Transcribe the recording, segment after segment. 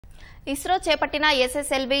ISRO చేపట్టిన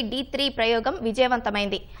SSLV-D3 ప్రయోగం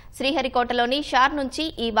విజయవంతమైంది. శ్రీహరికోటలోని షార్ నుంచి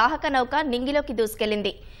ఈ వాహక నౌక నింగిలోకి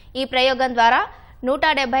దూసుకెళ్లింది. ఈ ప్రయోగం ద్వారా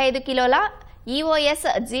 175 కిలోల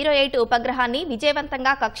EOS-08 ఉపగ్రహాన్ని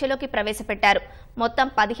విజయవంతంగా కక్షలోకి ప్రవేశపెట్టారు. మొత్తం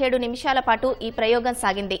 17 నిమిషాల పాటు ఈ ప్రయోగం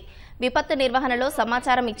సాగింది. విపత్తు నిర్వహణలో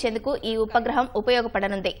సమాచారం ఇచ్చేందుకు ఈ ఉపగ్రహం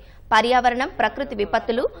ఉపయోగపడనుంది. పర్యావరణం, ప్రకృతి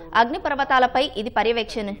విపత్తులు, అగ్నిపర్వతాలపై ఇది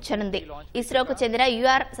పర్యవేక్షించనుంది. ఇస్రోకు చెందిన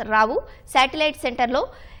UR రావు శాటిలైట్ సెంటర్లో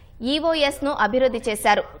EOSను అభివృద్ధి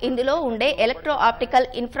చేశారు. ఇందులో ఉండే electro optical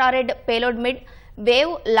infrared payload mid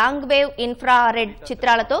wave, long wave infrared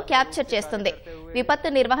చిత్రాలతో క్యాప్చర్ చేస్తుంది. విపత్తు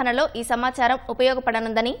నిర్వహణలో ఈ సమాచారం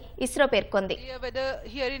ఉపయోగపడనుందని ఇస్రో పేర్కొంది.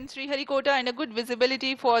 Here in Sriharikota and a good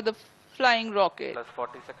visibility for the flying rocket. Plus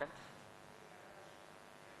 40 seconds.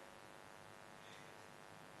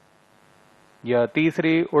 यह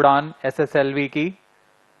तीसरी उड़ान SSLV की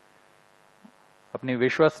अपनी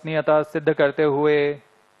विश्वसनीयता सिद्ध करते हुए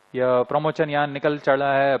यह प्रमोचन यान निकल चला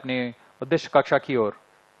है अपनी उद्देश्य कक्षा की ओर.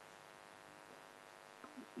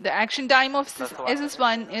 The action time of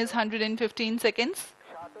SS1 is 115 seconds.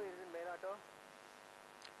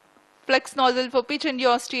 Flex nozzle for pitch and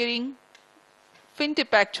yaw steering. Fin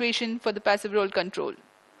tip actuation for the passive roll control.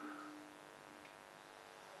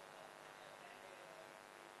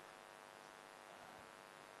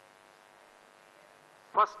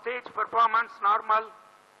 First stage performance normal.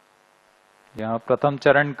 यहाँ प्रथम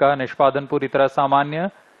चरण का निष्पादन पूरी तरह सामान्य.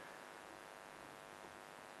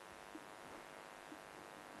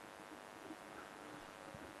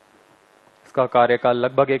 इसका कार्यकाल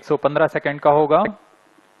लगभग 115 सेकंड का होगा.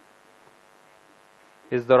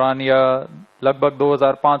 इस दौरान यह लगभग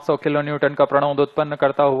 2500 किलोन्यूटन का प्रणोद उत्पन्न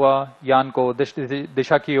करता हुआ यान को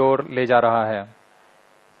दिशा की ओर ले जा रहा है.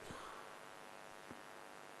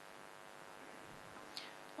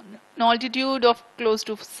 An altitude of close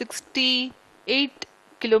to 68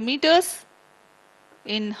 kilometers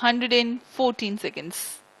in 114 seconds.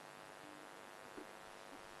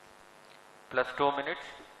 Plus 2 minutes.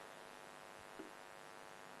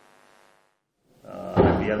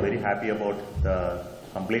 We are very happy about the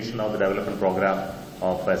completion of the development program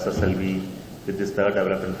of SSLV with this third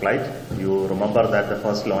development flight. You remember that the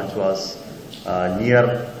first launch was near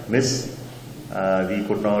miss. We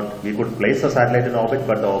could place the satellite in orbit,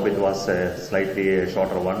 but the orbit was a slightly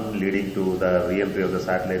shorter one, leading to the re-entry of the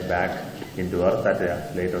satellite back into Earth at a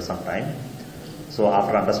later some time. So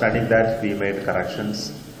after understanding that, we made corrections,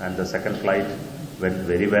 and the second flight went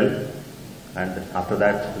very well. And after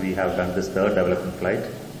that, we have done this third development flight.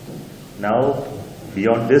 Now,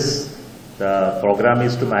 beyond this, the program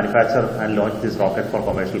is to manufacture and launch this rocket for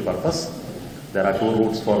commercial purpose. There are two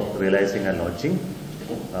routes for realizing and launching.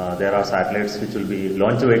 There are satellites which will be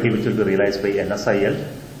launch vehicle which will be realized by NSIL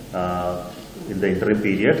in the interim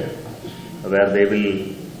period, where they will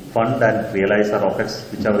fund and realize the rockets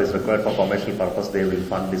whichever is required for commercial purpose. They will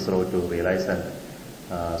fund ISRO to realize and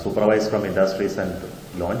supervise from industries and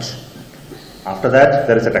launch. After that,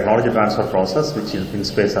 there is a technology transfer process which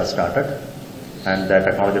InSpace has started, and the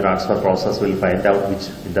technology transfer process will find out which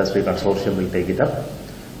industry consortium will take it up,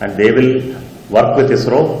 and they will work with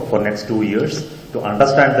ISRO for next 2 years to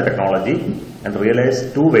understand the technology and realize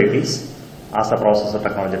 2 vehicles as a process of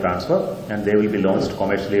technology transfer, and they will be launched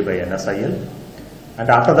commercially by NSIL. And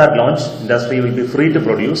after that launch, industry will be free to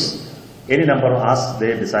produce any number as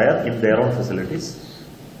they desire in their own facilities.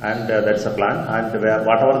 And that's a plan, and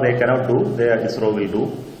whatever they cannot do, ISRO will do.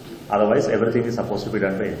 Otherwise, everything is supposed to be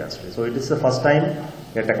done by industry. So it is the first time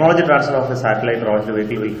a technology transfer of a satellite launch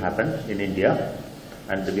vehicle will happen in India,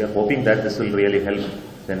 and we are hoping that this will really help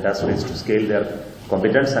the industries to scale their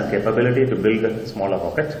competence and capability to build a smaller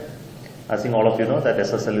rocket. I think all of you know that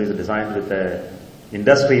SSLV is designed with the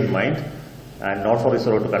industry in mind, and not for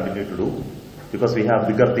ISRO to continue to do, because we have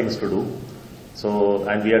bigger things to do. So,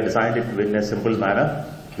 and we have designed it in a simple manner,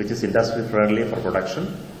 which is industry friendly for production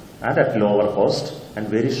and at lower cost and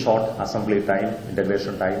very short assembly time,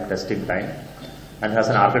 integration time, testing time, and has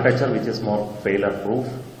an architecture which is more failure proof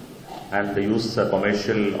and use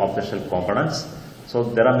commercial off-the-shelf components. So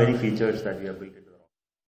there are many features that we have built into